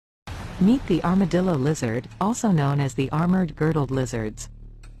Meet the Armadillo Lizard, also known as the Armored Girdled Lizards.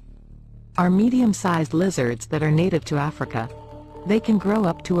 Are medium-sized lizards that are native to Africa. They can grow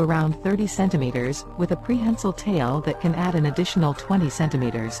up to around 30 centimeters, with a prehensile tail that can add an additional 20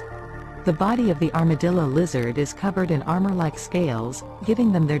 centimeters. The body of the armadillo lizard is covered in armor-like scales,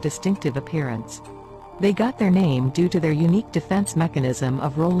 giving them their distinctive appearance. They got their name due to their unique defense mechanism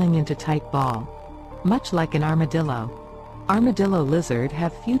of rolling into tight ball. Much like an armadillo. Armadillo lizard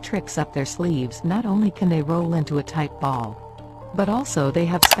have few tricks up their sleeves. Not only can they roll into a tight ball, but also they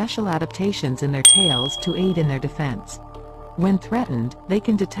have special adaptations in their tails to aid in their defense. When threatened, they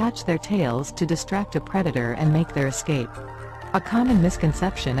can detach their tails to distract a predator and make their escape. A common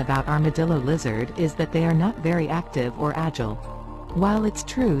misconception about armadillo lizard is that they are not very active or agile. While it's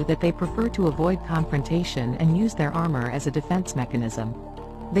true that they prefer to avoid confrontation and use their armor as a defense mechanism,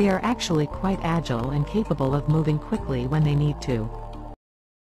 they are actually quite agile and capable of moving quickly when they need to.